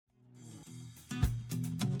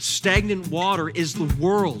stagnant water is the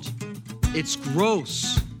world. It's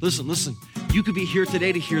gross. Listen. You could be here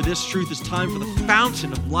today to hear this truth. It's time for the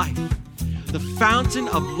fountain of life. The fountain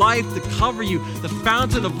of life to cover you. The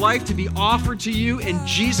fountain of life to be offered to you in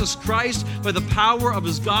Jesus Christ by the power of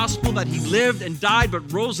his gospel, that he lived and died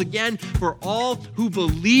but rose again for all who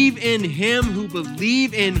believe in him. Who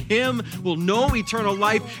believe in him will know eternal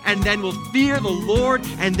life and then will fear the Lord,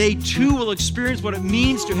 and they too will experience what it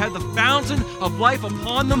means to have the fountain of life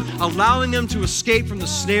upon them, allowing them to escape from the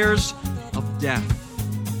snares of death.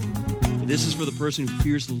 And this is for the person who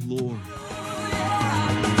fears the Lord.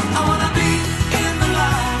 I want to be in the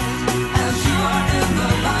light as you are in the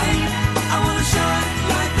light. I want to shine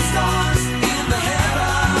like the stars in the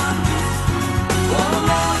heavens. Oh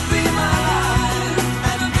Lord, be my light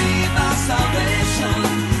and be my salvation.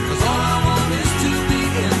 'Cause all I want is to be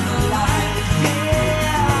in the light.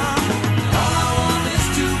 Yeah. All I want is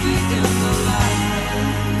to be in the light.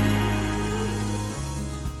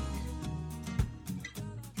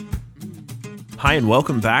 Hi, and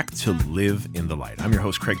welcome back to Live in the Light. I'm your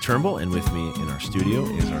host, Craig Turnbull, and with me in our studio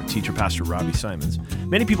is our teacher, Pastor Robbie Simons.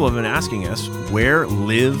 Many people have been asking us where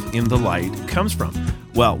Live in the Light comes from.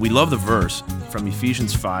 Well, we love the verse from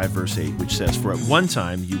Ephesians 5, verse 8, which says, "For at one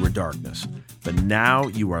time you were darkness, but now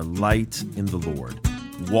you are light in the Lord.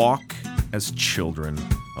 Walk as children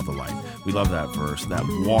of the light." We love that verse, that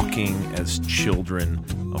walking as children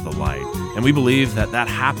of the light. And we believe that that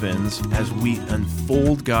happens as we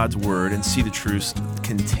unfold God's word and see the truths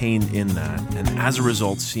contained in that. And as a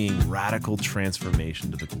result, seeing radical transformation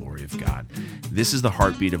to the glory of God. This is the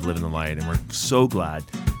heartbeat of Live in the Light, and we're so glad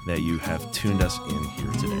that you have tuned us in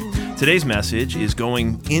here today. Today's message is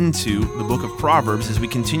going into the book of Proverbs as we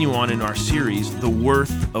continue on in our series, The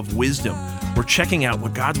Worth of Wisdom. We're checking out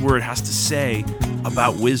what God's word has to say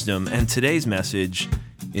about wisdom, and today's message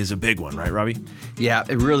is a big one, right, Robbie? Yeah,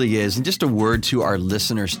 it really is. And just a word to our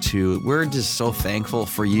listeners too. We're just so thankful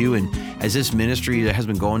for you. And as this ministry that has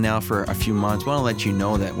been going now for a few months, I want to let you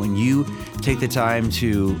know that when you take the time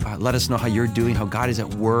to let us know how you're doing, how God is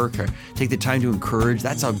at work, or take the time to encourage,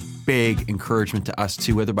 that's a big encouragement to us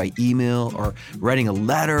too, whether by email or writing a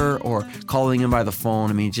letter or calling in by the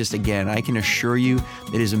phone. I mean, just again, I can assure you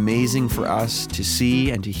it is amazing for us to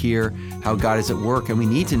see and to hear how God is at work. And we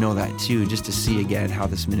need to know that too, just to see again how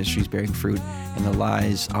this ministry is bearing fruit in the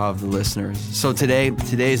lives of the listeners. So today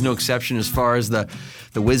is no exception as far as the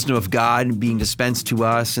wisdom of God being dispensed to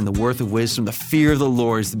us and the worth of wisdom. The fear of the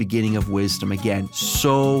Lord is the beginning of wisdom. Again,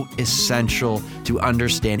 so essential to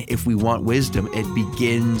understand. If we want wisdom, it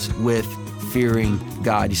begins with fearing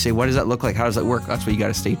God. You say, what does that look like? How does that work? That's why you got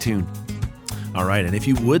to stay tuned. All right, and if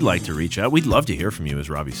you would like to reach out, we'd love to hear from you, as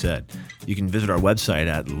Robbie said. You can visit our website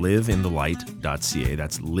at liveinthelight.ca.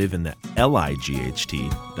 That's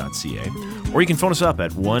liveinthelight.ca. Or you can phone us up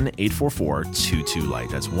at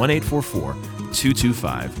 1-844-22-LIGHT. That's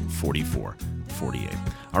 1-844-225-4448.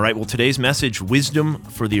 All right, well, today's message, Wisdom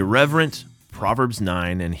for the Irreverent, Proverbs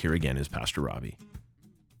 9, and here again is Pastor Robbie.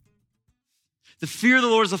 The fear of the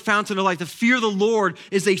Lord is a fountain of life. The fear of the Lord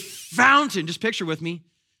is a fountain. Just picture with me.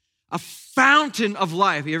 A fountain of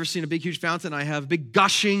life. You ever seen a big, huge fountain? I have. A big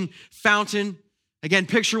gushing fountain. Again,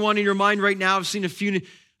 picture one in your mind right now. I've seen a few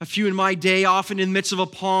in my day, often in the midst of a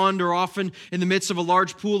pond or often in the midst of a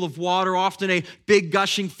large pool of water, often a big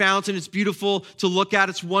gushing fountain. It's beautiful to look at.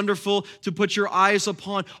 It's wonderful to put your eyes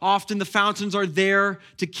upon. Often the fountains are there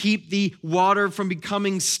to keep the water from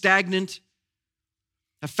becoming stagnant.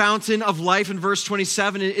 A fountain of life in verse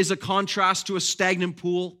 27 is a contrast to a stagnant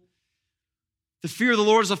pool. The fear of the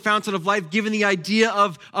Lord is a fountain of life, given the idea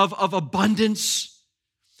of abundance.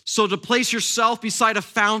 So to place yourself beside a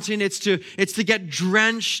fountain, it's to get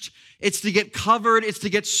drenched, it's to get covered, it's to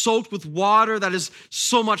get soaked with water. That is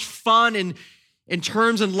so much fun. And in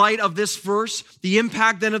terms and light of this verse, the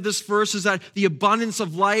impact then of this verse is that the abundance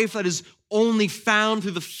of life that is only found through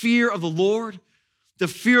the fear of the Lord. The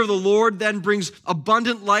fear of the Lord then brings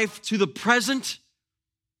abundant life to the present.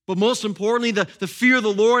 But most importantly, the fear of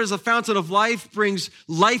the Lord as a fountain of life brings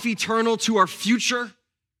life eternal to our future.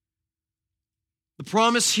 The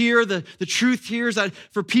promise here, the truth here is that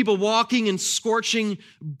for people walking in scorching,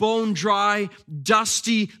 bone-dry,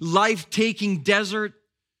 dusty, life-taking desert,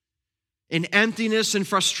 in emptiness and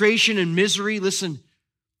frustration and misery, listen,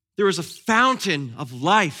 there is a fountain of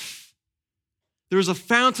life. There is a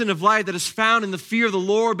fountain of life that is found in the fear of the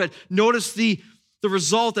Lord, but notice the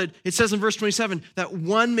result that it says in verse 27, that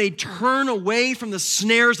one may turn away from the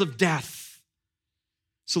snares of death.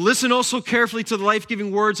 So listen also carefully to the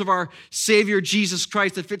life-giving words of our Savior, Jesus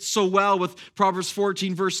Christ, that fits so well with Proverbs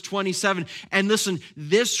 14, verse 27. And listen,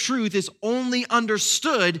 this truth is only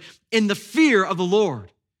understood in the fear of the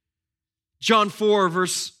Lord. John 4,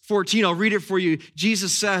 verse 14, I'll read it for you.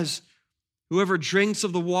 Jesus says, whoever drinks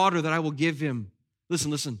of the water that I will give him,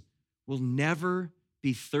 listen, will never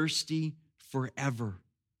be thirsty forever.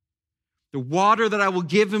 The water that I will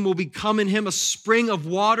give him will become in him a spring of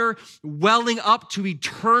water welling up to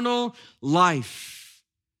eternal life.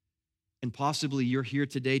 And possibly you're here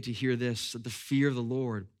today to hear this, that the fear of the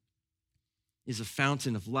Lord is a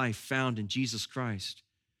fountain of life found in Jesus Christ,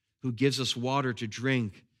 who gives us water to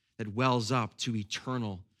drink that wells up to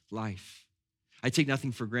eternal life. I take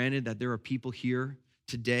nothing for granted that there are people here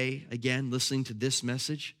today, again, listening to this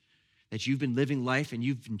message, that you've been living life and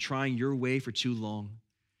you've been trying your way for too long.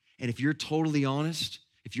 And if you're totally honest,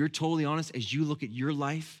 as you look at your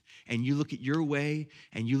life and you look at your way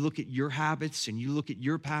and you look at your habits and you look at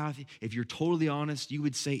your path, if you're totally honest, you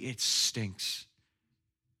would say it stinks.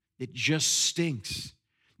 It just stinks.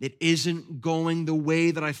 It isn't going the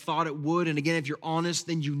way that I thought it would. And again, if you're honest,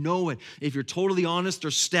 then you know it. If you're totally honest,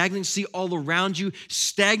 there's stagnancy all around you.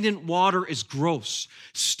 Stagnant water is gross.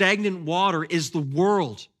 Stagnant water is the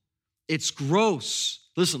world. It's gross.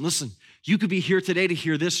 Listen. You could be here today to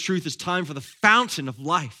hear this truth. It's time for the fountain of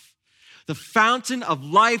life. The fountain of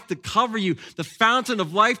life to cover you. The fountain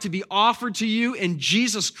of life to be offered to you in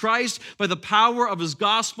Jesus Christ by the power of his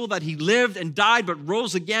gospel, that he lived and died but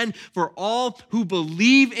rose again for all who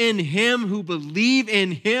believe in him. Who believe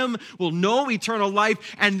in him will know eternal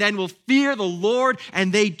life and then will fear the Lord,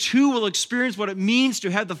 and they too will experience what it means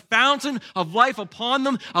to have the fountain of life upon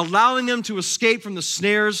them, allowing them to escape from the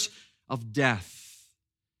snares of death.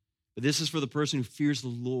 But this is for the person who fears the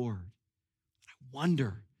Lord. I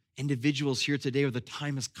wonder, individuals here today, where the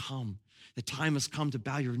time has come. The time has come to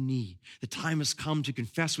bow your knee. The time has come to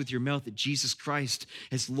confess with your mouth that Jesus Christ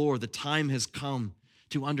is Lord. The time has come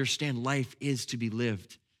to understand life is to be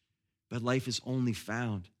lived. But life is only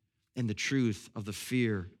found in the truth of the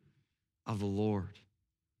fear of the Lord.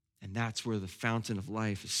 And that's where the fountain of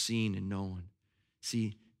life is seen and known.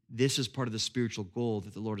 See, this is part of the spiritual goal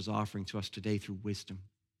that the Lord is offering to us today through wisdom.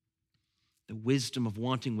 The wisdom of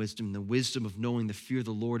wanting wisdom, the wisdom of knowing the fear of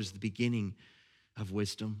the Lord is the beginning of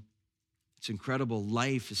wisdom. It's incredible.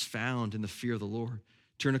 Life is found in the fear of the Lord.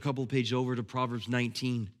 Turn a couple of pages over to Proverbs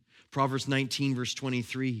 19. Proverbs 19, verse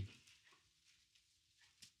 23.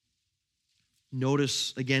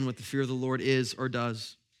 Notice again what the fear of the Lord is or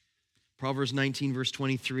does. Proverbs 19, verse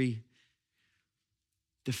 23.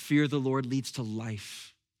 The fear of the Lord leads to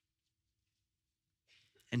life,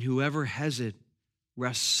 and whoever has it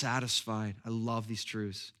rests satisfied. I love these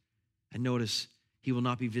truths. And notice, he will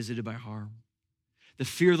not be visited by harm. The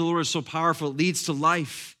fear of the Lord is so powerful, it leads to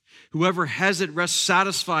life. Whoever has it rests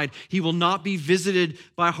satisfied. He will not be visited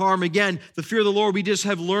by harm. Again, the fear of the Lord, we just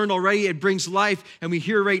have learned already, it brings life. And we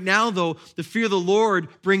hear right now, though, the fear of the Lord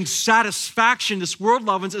brings satisfaction. This world,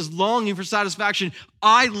 loved ones, is longing for satisfaction.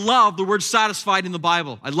 I love the word satisfied in the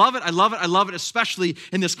Bible. I love it, especially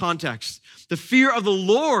in this context. The fear of the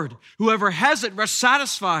Lord, whoever has it rests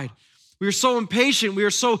satisfied. We are so impatient. We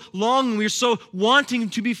are so longing. We are so wanting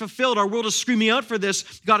to be fulfilled. Our world is screaming out for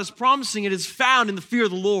this. God is promising it is found in the fear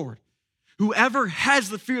of the Lord. Whoever has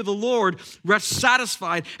the fear of the Lord rests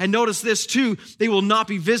satisfied. And notice this too, they will not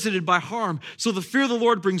be visited by harm. So the fear of the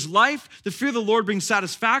Lord brings life. The fear of the Lord brings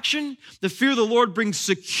satisfaction. The fear of the Lord brings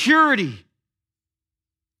security.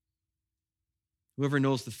 Whoever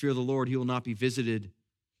knows the fear of the Lord, he will not be visited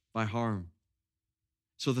by harm.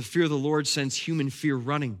 So the fear of the Lord sends human fear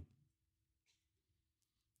running.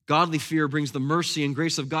 Godly fear brings the mercy and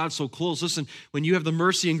grace of God so close. Listen, when you have the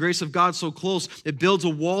mercy and grace of God so close, it builds a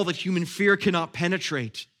wall that human fear cannot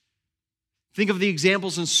penetrate. Think of the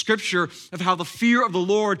examples in Scripture of how the fear of the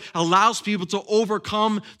Lord allows people to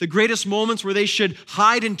overcome the greatest moments where they should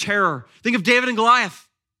hide in terror. Think of David and Goliath.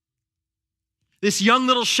 This young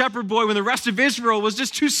little shepherd boy, when the rest of Israel was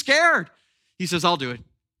just too scared, he says, I'll do it.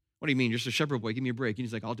 What do you mean? You're just a shepherd boy. Give me a break. And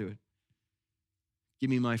he's like, I'll do it. Give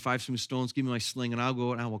me my 5 smooth stones. Give me my sling, and I'll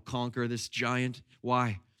go and I will conquer this giant.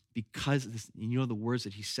 Why? Because you know the words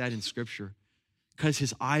that he said in Scripture. Because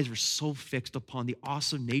his eyes were so fixed upon the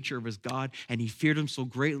awesome nature of his God, and he feared him so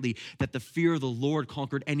greatly that the fear of the Lord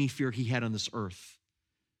conquered any fear he had on this earth.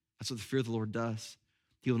 That's what the fear of the Lord does.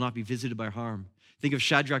 He will not be visited by harm. Think of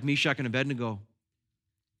Shadrach, Meshach, and Abednego.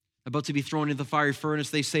 About to be thrown into the fiery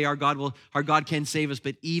furnace, they say our God can save us,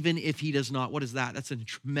 but even if he does not, what is that? That's a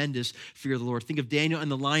tremendous fear of the Lord. Think of Daniel in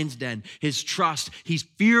the lion's den, his trust. He's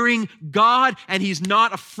fearing God and he's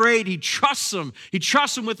not afraid. He trusts him. He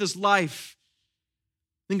trusts him with his life.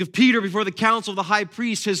 Think of Peter before the council of the high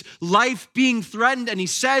priest, his life being threatened, and he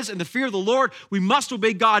says, in the fear of the Lord, we must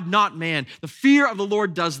obey God, not man. The fear of the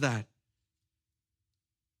Lord does that.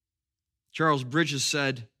 Charles Bridges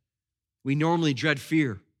said, We normally dread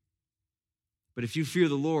fear. But if you fear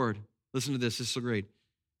the Lord, listen to this, this is so great.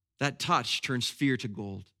 That touch turns fear to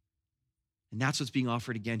gold. And that's what's being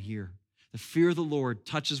offered again here. The fear of the Lord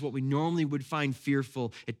touches what we normally would find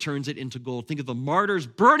fearful. It turns it into gold. Think of the martyrs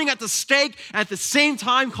burning at the stake, at the same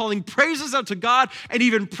time calling praises out to God and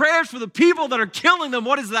even prayers for the people that are killing them.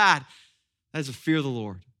 What is that? That is the fear of the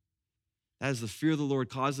Lord. That is the fear of the Lord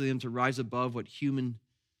causing them to rise above what human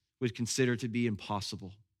would consider to be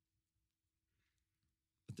impossible.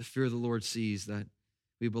 But the fear of the Lord sees that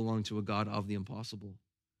we belong to a God of the impossible.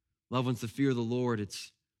 Loved ones, the fear of the Lord,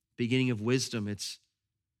 it's beginning of wisdom. It's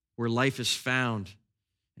where life is found.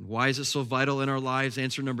 And why is it so vital in our lives?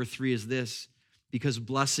 Answer number 3 is this: because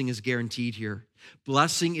blessing is guaranteed here.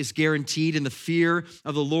 Blessing is guaranteed in the fear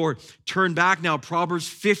of the Lord. Turn back now, Proverbs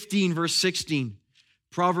 15, verse 16.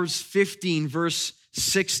 Proverbs 15, verse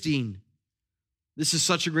 16. This is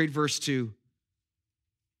such a great verse too.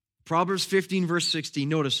 Proverbs 15, verse 16.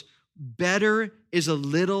 Notice, better is a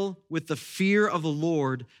little with the fear of the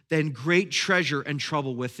Lord than great treasure and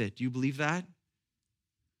trouble with it. Do you believe that?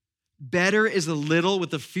 Better is a little with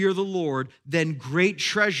the fear of the Lord than great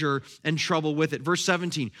treasure and trouble with it. Verse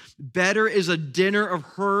 17, better is a dinner of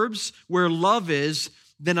herbs where love is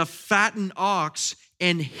than a fattened ox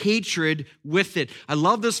and hatred with it. I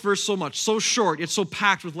love this verse so much, so short, yet so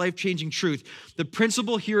packed with life-changing truth. The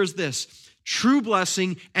principle here is this: true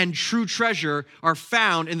blessing and true treasure are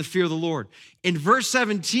found in the fear of the Lord. In verse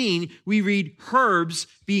 17, we read herbs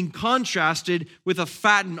being contrasted with a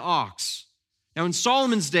fattened ox. Now, in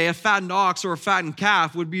Solomon's day, a fattened ox or a fattened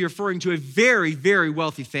calf would be referring to a very, very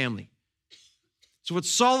wealthy family. So what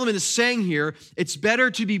Solomon is saying here, it's better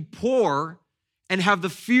to be poor and have the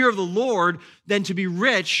fear of the Lord than to be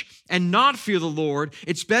rich and not fear the Lord.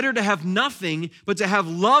 It's better to have nothing but to have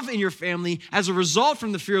love in your family as a result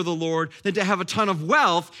from the fear of the Lord than to have a ton of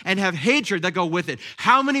wealth and have hatred that go with it.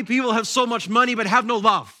 How many people have so much money but have no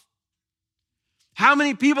love? How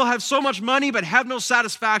many people have so much money but have no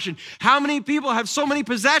satisfaction? How many people have so many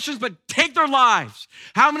possessions but take their lives?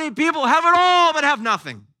 How many people have it all but have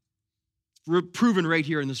nothing? Proven right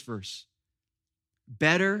here in this verse.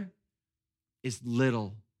 Better is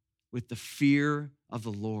little with the fear of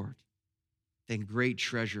the Lord than great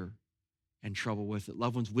treasure and trouble with it.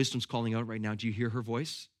 Loved ones, wisdom's calling out right now. Do you hear her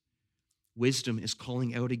voice? Wisdom is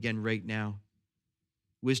calling out again right now.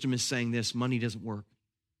 Wisdom is saying this: money doesn't work.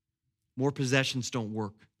 More possessions don't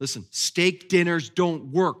work. Listen, steak dinners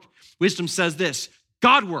don't work. Wisdom says this: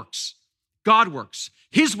 God works. God works.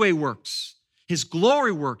 His way works. His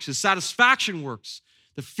glory works. His satisfaction works.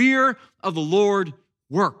 The fear of the Lord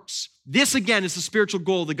works. This, again, is the spiritual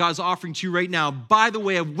goal that God's offering to you right now by the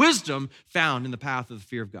way of wisdom found in the path of the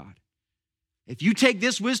fear of God. If you take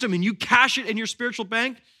this wisdom and you cash it in your spiritual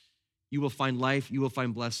bank, you will find life, you will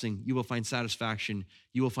find blessing, you will find satisfaction,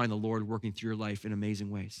 you will find the Lord working through your life in amazing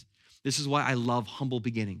ways. This is why I love humble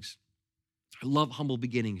beginnings. I love humble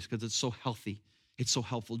beginnings because it's so healthy. It's so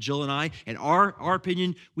helpful. Jill and I, in our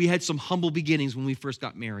opinion, we had some humble beginnings when we first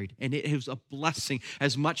got married. And it was a blessing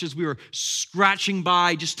as much as we were scratching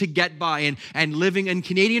by just to get by and living in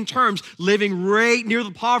Canadian terms, living right near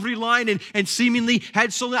the poverty line and seemingly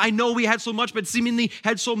had so, I know we had so much, but seemingly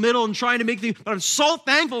had so little and trying to make things, but I'm so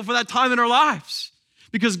thankful for that time in our lives.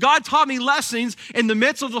 Because God taught me lessons in the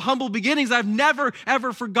midst of the humble beginnings I've never,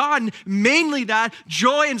 ever forgotten. Mainly that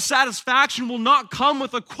joy and satisfaction will not come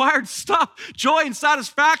with acquired stuff. Joy and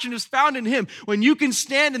satisfaction is found in Him. When you can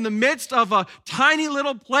stand in the midst of a tiny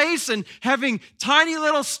little place and having tiny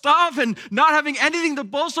little stuff and not having anything to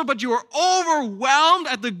boast of, but you are overwhelmed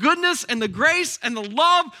at the goodness and the grace and the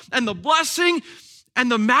love and the blessing and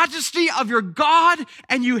the majesty of your God,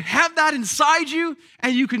 and you have that inside you,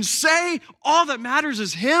 and you can say all that matters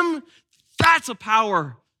is Him. That's a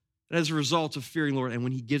power that is a result of fearing Lord. And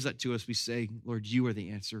when He gives that to us, we say, Lord, you are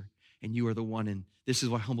the answer, and you are the one. And this is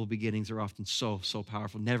why humble beginnings are often so, so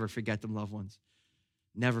powerful. Never forget them, loved ones.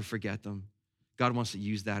 Never forget them. God wants to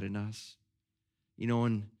use that in us. You know,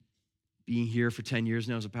 and being here for 10 years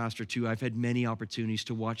now as a pastor too, I've had many opportunities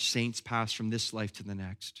to watch saints pass from this life to the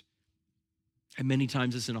next. And many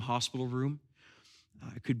times it's in a hospital room.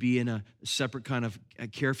 It could be in a separate kind of a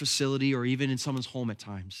care facility or even in someone's home at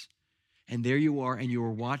times. And there you are, and you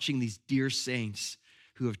are watching these dear saints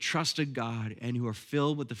who have trusted God and who are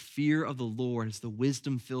filled with the fear of the Lord as the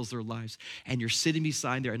wisdom fills their lives. And you're sitting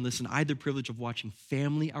beside there, and listen, I had the privilege of watching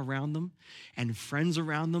family around them and friends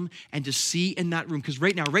around them, and to see in that room, because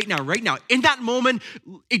right now, in that moment,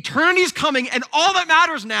 eternity's coming, and all that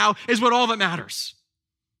matters now is what all that matters.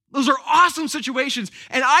 Those are awesome situations,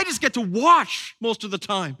 and I just get to watch most of the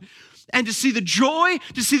time. and to see the joy,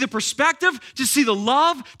 to see the perspective, to see the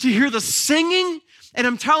love, to hear the singing. And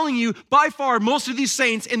I'm telling you, by far, most of these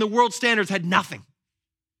saints in the world standards had nothing.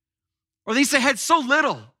 Or at least they had so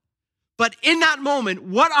little. But in that moment,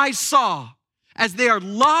 what I saw as they are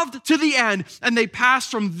loved to the end and they pass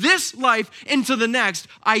from this life into the next,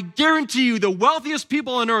 I guarantee you the wealthiest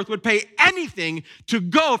people on earth would pay anything to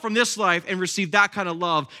go from this life and receive that kind of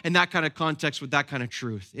love and that kind of context with that kind of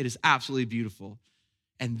truth. It is absolutely beautiful.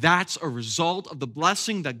 And that's a result of the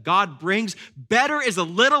blessing that God brings. Better is a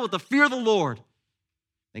little with the fear of the Lord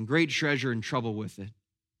than great treasure and trouble with it.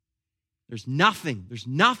 There's nothing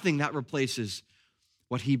that replaces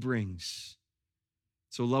what he brings.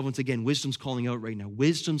 So, loved ones, again, wisdom's calling out right now.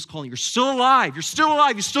 Wisdom's calling. You're still alive. You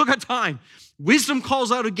still got time. Wisdom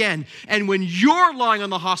calls out again. And when you're lying on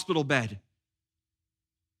the hospital bed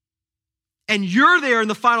and you're there in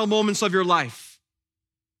the final moments of your life,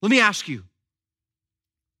 let me ask you,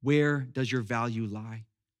 where does your value lie?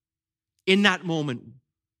 In that moment,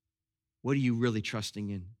 what are you really trusting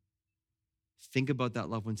in? Think about that,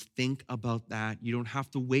 loved ones. Think about that. You don't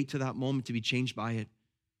have to wait to that moment to be changed by it.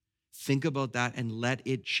 Think about that and let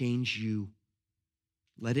it change you.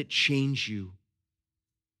 Let it change you.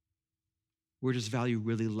 Where does value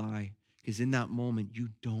really lie? Because in that moment, you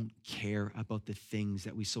don't care about the things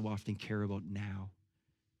that we so often care about now.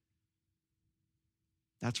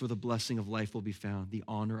 That's where the blessing of life will be found. The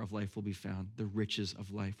honor of life will be found. The riches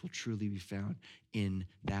of life will truly be found in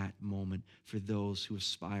that moment for those who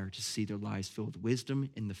aspire to see their lives filled with wisdom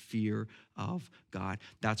and the fear of God.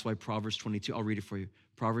 That's why Proverbs 22, I'll read it for you.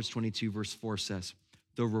 Proverbs 22 verse 4 says,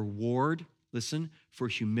 the reward, listen, for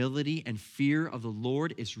humility and fear of the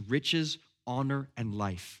Lord is riches, honor, and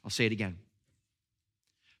life. I'll say it again.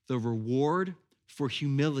 The reward for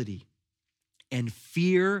humility and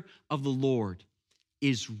fear of the Lord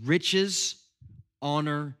is riches,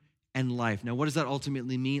 honor, and life. Now, what does that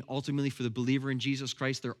ultimately mean? Ultimately, for the believer in Jesus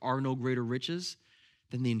Christ, there are no greater riches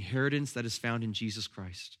than the inheritance that is found in Jesus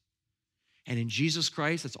Christ. And in Jesus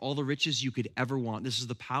Christ, that's all the riches you could ever want. This is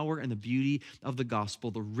the power and the beauty of the gospel.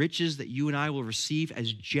 The riches that you and I will receive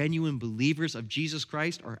as genuine believers of Jesus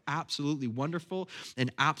Christ are absolutely wonderful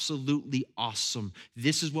and absolutely awesome.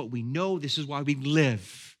 This is what we know. This is why we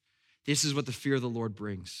live. This is what the fear of the Lord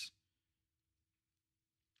brings.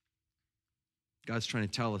 God's trying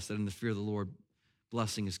to tell us that in the fear of the Lord,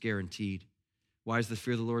 blessing is guaranteed. Why is the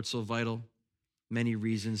fear of the Lord so vital? Many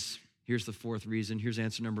reasons. Here's the fourth reason. Here's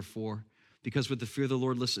answer number 4. Because with the fear of the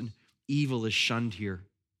Lord, listen, evil is shunned here.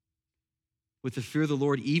 With the fear of the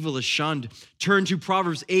Lord, evil is shunned. Turn to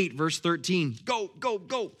Proverbs 8, verse 13. Go.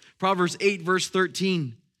 Proverbs 8, verse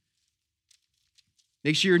 13.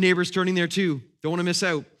 Make sure your neighbor's turning there too. Don't want to miss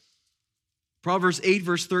out. Proverbs 8,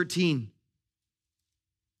 verse 13.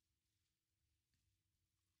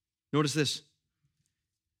 Notice this.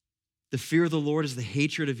 The fear of the Lord is the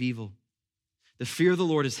hatred of evil. The fear of the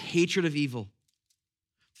Lord is hatred of evil.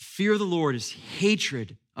 The fear of the Lord is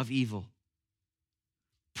hatred of evil.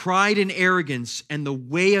 Pride and arrogance and the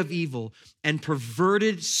way of evil and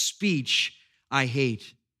perverted speech I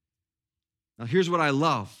hate. Now here's what I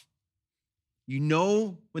love. You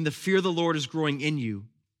know when the fear of the Lord is growing in you.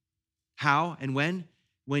 How and when?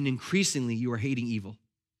 When increasingly you are hating evil.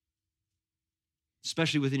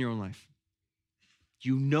 Especially within your own life.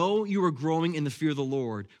 You know you are growing in the fear of the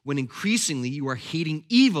Lord when increasingly you are hating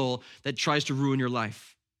evil that tries to ruin your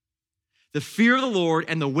life. The fear of the Lord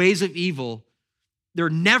and the ways of evil, they're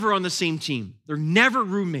never on the same team. They're never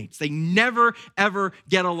roommates. They never, ever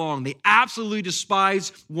get along. They absolutely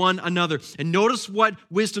despise one another. And notice what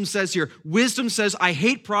wisdom says here. Wisdom says, I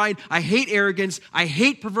hate pride, I hate arrogance, I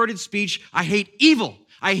hate perverted speech, I hate evil.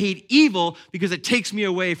 I hate evil because it takes me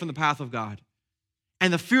away from the path of God.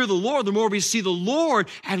 And the fear of the Lord, the more we see the Lord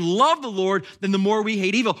and love the Lord, then the more we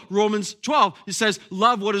hate evil. Romans 12, it says,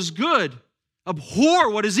 love what is good, abhor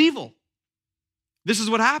what is evil. This is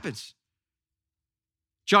what happens.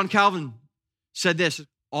 John Calvin said this,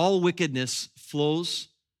 all wickedness flows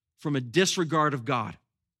from a disregard of God.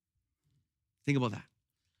 Think about that.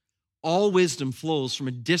 All wisdom flows from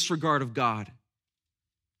a disregard of God.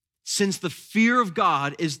 Since the fear of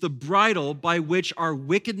God is the bridle by which our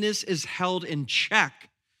wickedness is held in check.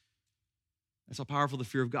 That's how powerful the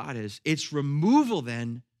fear of God is. Its removal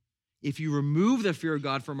then, if you remove the fear of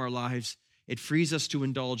God from our lives, it frees us to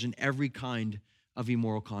indulge in every kind of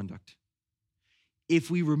immoral conduct.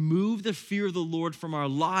 If we remove the fear of the Lord from our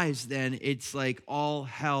lives, then it's like all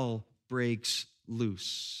hell breaks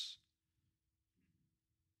loose.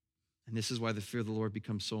 And this is why the fear of the Lord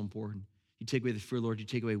becomes so important. You take away the fear of the Lord, you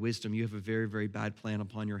take away wisdom, you have a very, very bad plan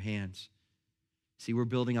upon your hands. See, we're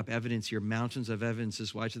building up evidence here, mountains of evidence. This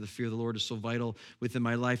is why the fear of the Lord is so vital within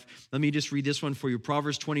my life. Let me just read this one for you.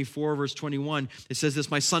 Proverbs 24, verse 21. It says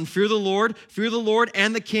this, my son, fear the Lord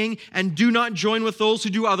and the king, and do not join with those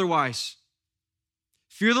who do otherwise.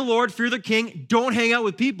 Fear the Lord, fear the king. Don't hang out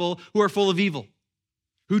with people who are full of evil,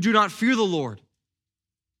 who do not fear the Lord.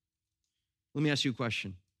 Let me ask you a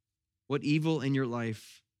question. What evil in your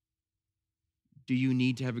life do you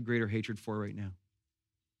need to have a greater hatred for right now?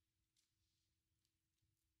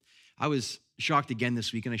 I was shocked again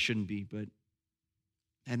this week, and I shouldn't be, but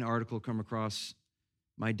I had an article come across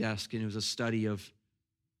my desk, and it was a study of,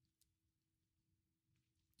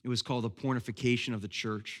 it was called The Pornification of the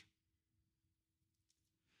Church.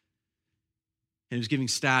 And it was giving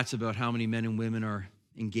stats about how many men and women are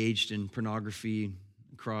engaged in pornography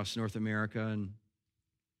across North America, and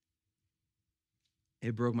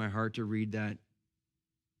it broke my heart to read that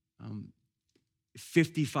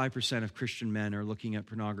 55% of Christian men are looking at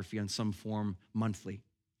pornography on some form monthly.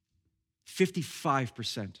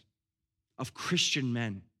 55% of Christian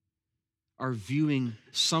men are viewing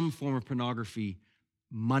some form of pornography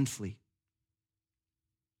monthly.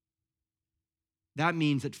 That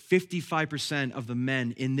means that 55% of the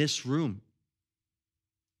men in this room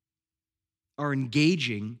are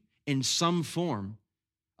engaging in some form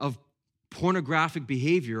of pornographic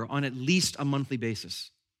behavior on at least a monthly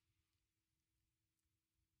basis.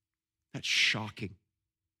 That's shocking.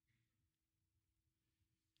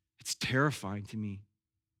 It's terrifying to me.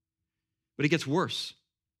 But it gets worse.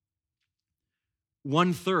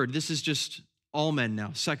 1/3, this is just all men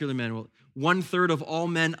now, secular men. 1/3 of all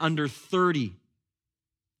men under 30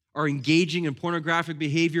 are engaging in pornographic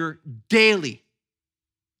behavior daily.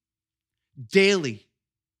 Daily.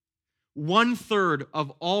 1/3 of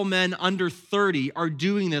all men under 30 are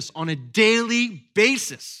doing this on a daily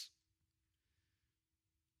basis.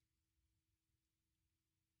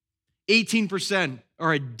 18%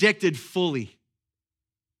 are addicted fully.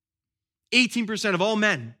 18% of all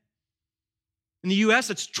men. In the US,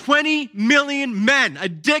 that's 20 million men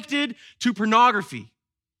addicted to pornography.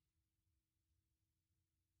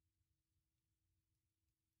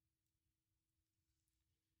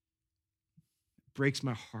 It breaks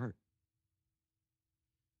my heart.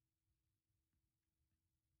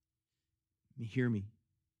 Hear me.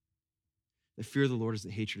 The fear of the Lord is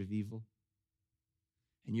the hatred of evil.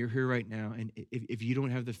 And you're here right now, and if you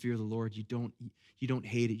don't have the fear of the Lord, you don't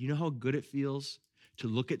hate it. You know how good it feels to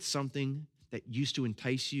look at something that used to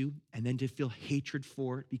entice you and then to feel hatred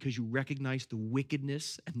for it because you recognize the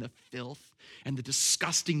wickedness and the filth and the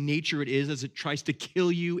disgusting nature it is as it tries to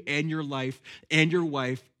kill you and your life and your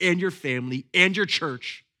wife and your family and your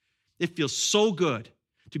church. It feels so good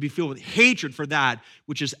to be filled with hatred for that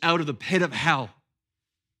which is out of the pit of hell.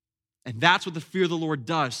 And that's what the fear of the Lord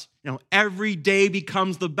does. Every day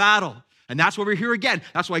becomes the battle. And that's why we're here again.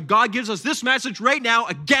 That's why God gives us this message right now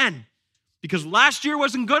again. Because last year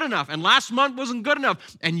wasn't good enough, and last month wasn't good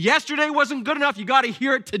enough, and yesterday wasn't good enough. You got to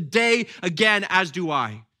hear it today again, as do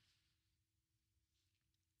I.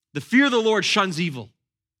 The fear of the Lord shuns evil.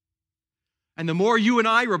 And the more you and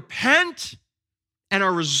I repent and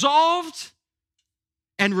are resolved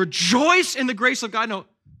and rejoice in the grace of God. No,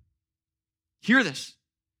 hear this.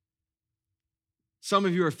 Some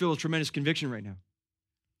of you are filled with tremendous conviction right now.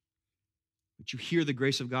 But you hear the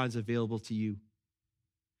grace of God is available to you.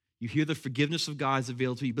 You hear the forgiveness of God is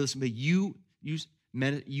available to you. But listen,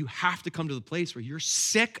 but you have to come to the place where you're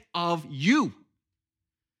sick of you.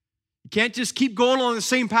 You can't just keep going along the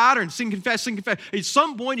same pattern, sin, confess, sin, confess. At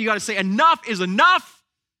some point, you got to say, enough is enough.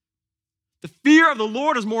 The fear of the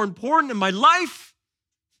Lord is more important in my life.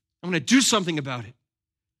 I'm going to do something about it.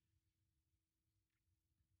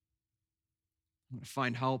 I'm going to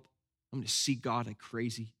find help. I'm going to seek God like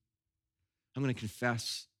crazy. I'm going to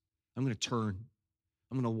confess. I'm going to turn.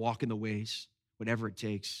 I'm going to walk in the ways, whatever it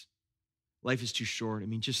takes. Life is too short. I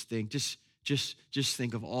mean, just think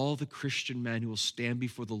of all the Christian men who will stand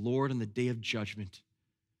before the Lord on the day of judgment.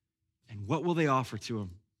 And what will they offer to him?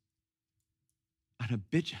 On a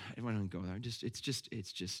bitch, I don't go there. It's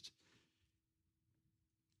just.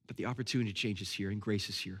 But the opportunity to change is here, and grace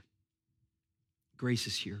is here. Grace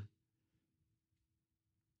is here.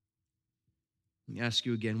 Let me ask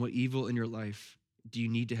you again, what evil in your life do you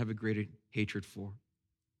need to have a greater hatred for?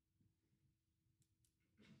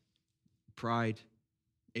 Pride,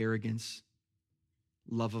 arrogance,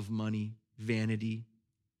 love of money, vanity,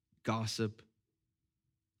 gossip,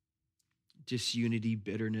 disunity,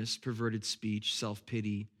 bitterness, perverted speech,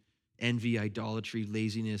 self-pity, envy, idolatry,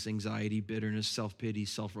 laziness, anxiety, bitterness, self-pity,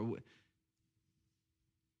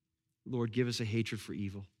 Lord, give us a hatred for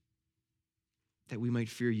evil, that we might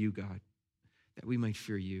fear you, God, that we might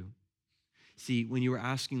fear you. See, when you were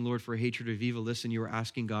asking, Lord, for a hatred of evil, listen, you were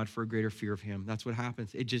asking God for a greater fear of him. That's what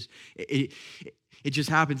happens. It just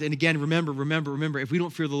happens. And again, remember, if we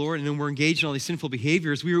don't fear the Lord and then we're engaged in all these sinful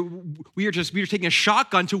behaviors, we are taking a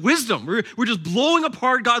shotgun to wisdom. We're just blowing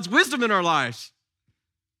apart God's wisdom in our lives.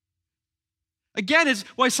 Again, it's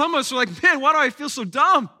why some of us are like, man, why do I feel so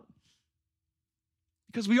dumb?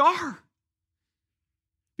 Because we are.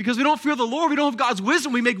 Because we don't fear the Lord, we don't have God's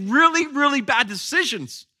wisdom, we make really, really bad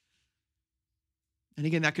decisions. And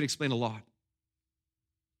again, that could explain a lot.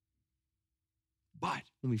 But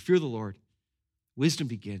when we fear the Lord, wisdom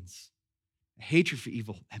begins, a hatred for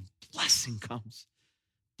evil, and blessing comes.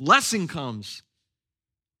 Blessing comes.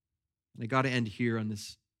 And I got to end here on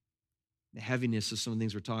this, the heaviness of some of the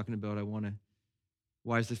things we're talking about.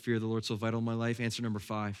 Why is the fear of the Lord so vital in my life? Answer number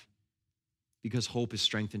 5, because hope is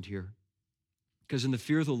strengthened here. Because in the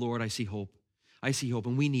fear of the Lord, I see hope. I see hope,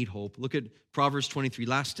 and we need hope. Look at Proverbs 23,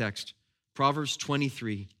 last text. Proverbs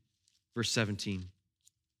 23, verse 17.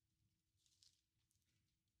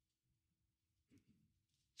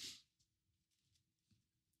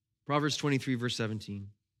 Proverbs 23, verse 17.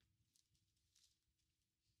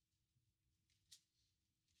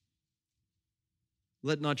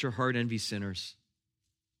 Let not your heart envy sinners.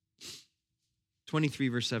 23,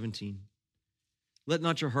 verse 17. Let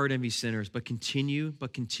not your heart envy sinners, but continue in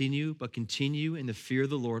the fear of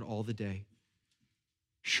the Lord all the day.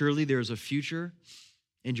 Surely there is a future,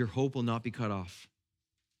 and your hope will not be cut off.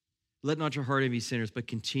 Let not your heart envy sinners, but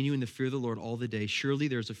continue in the fear of the Lord all the day. Surely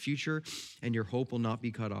there is a future, and your hope will not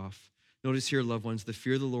be cut off. Notice here, loved ones, the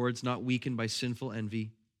fear of the Lord is not weakened by sinful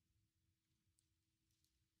envy.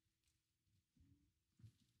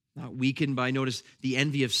 Not weakened by, notice, the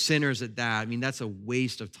envy of sinners at that. I mean, that's a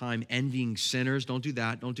waste of time, envying sinners. Don't do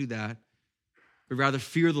that. But rather,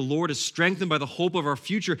 fear of the Lord is strengthened by the hope of our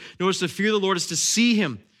future. Notice the fear of the Lord is to see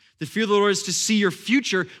him. The fear of the Lord is to see your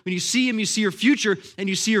future. When you see him, you see your future, and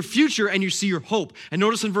you see your future, and you see your hope. And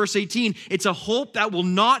notice in verse 18, it's a hope that will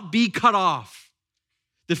not be cut off.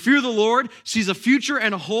 The fear of the Lord sees a future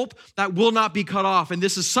and a hope that will not be cut off. And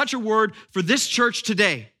this is such a word for this church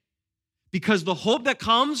today. Because the hope that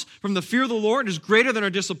comes from the fear of the Lord is greater than our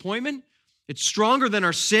disappointment. It's stronger than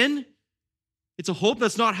our sin. It's a hope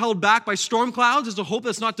that's not held back by storm clouds. It's a hope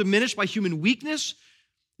that's not diminished by human weakness.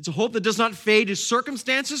 It's a hope that does not fade to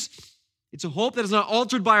circumstances. It's a hope that is not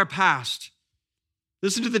altered by our past.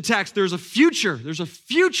 Listen to the text. There's a future. There's a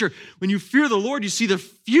future. When you fear the Lord, you see the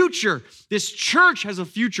future. This church has a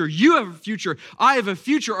future. You have a future. I have a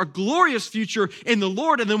future, a glorious future in the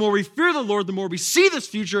Lord. And the more we fear the Lord, the more we see this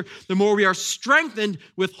future, the more we are strengthened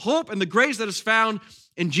with hope and the grace that is found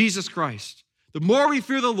in Jesus Christ. The more we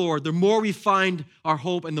fear the Lord, the more we find our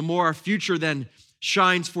hope and the more our future then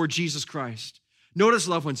shines for Jesus Christ. Notice,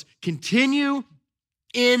 loved ones, continue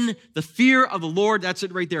in the fear of the Lord. That's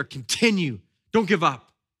it right there. Continue. Don't give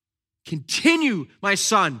up. Continue, my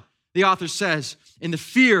son, the author says, in the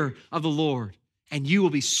fear of the Lord, and you will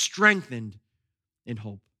be strengthened in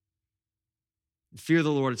hope. The fear of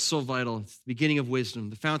the Lord, it's so vital. It's the beginning of wisdom,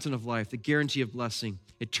 the fountain of life, the guarantee of blessing.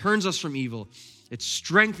 It turns us from evil. It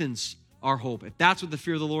strengthens our hope. If that's what the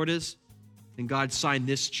fear of the Lord is, then God signed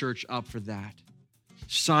this church up for that.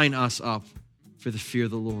 Sign us up for the fear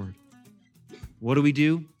of the Lord. What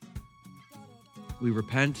do? We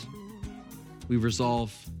repent, we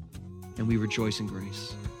resolve, and we rejoice in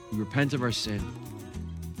grace. We repent of our sin.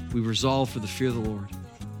 We resolve for the fear of the Lord,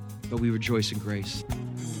 but we rejoice in grace.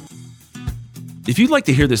 If you'd like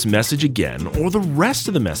to hear this message again or the rest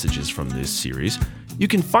of the messages from this series, you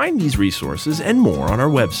can find these resources and more on our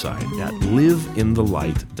website at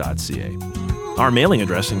liveinthelight.ca. Our mailing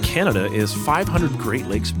address in Canada is 500 Great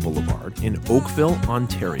Lakes Boulevard in Oakville,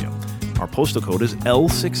 Ontario. Our postal code is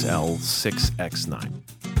L6L6X9.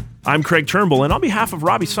 I'm Craig Turnbull, and on behalf of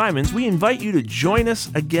Robbie Simons, we invite you to join us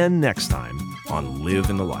again next time on Live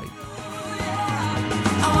in the Light.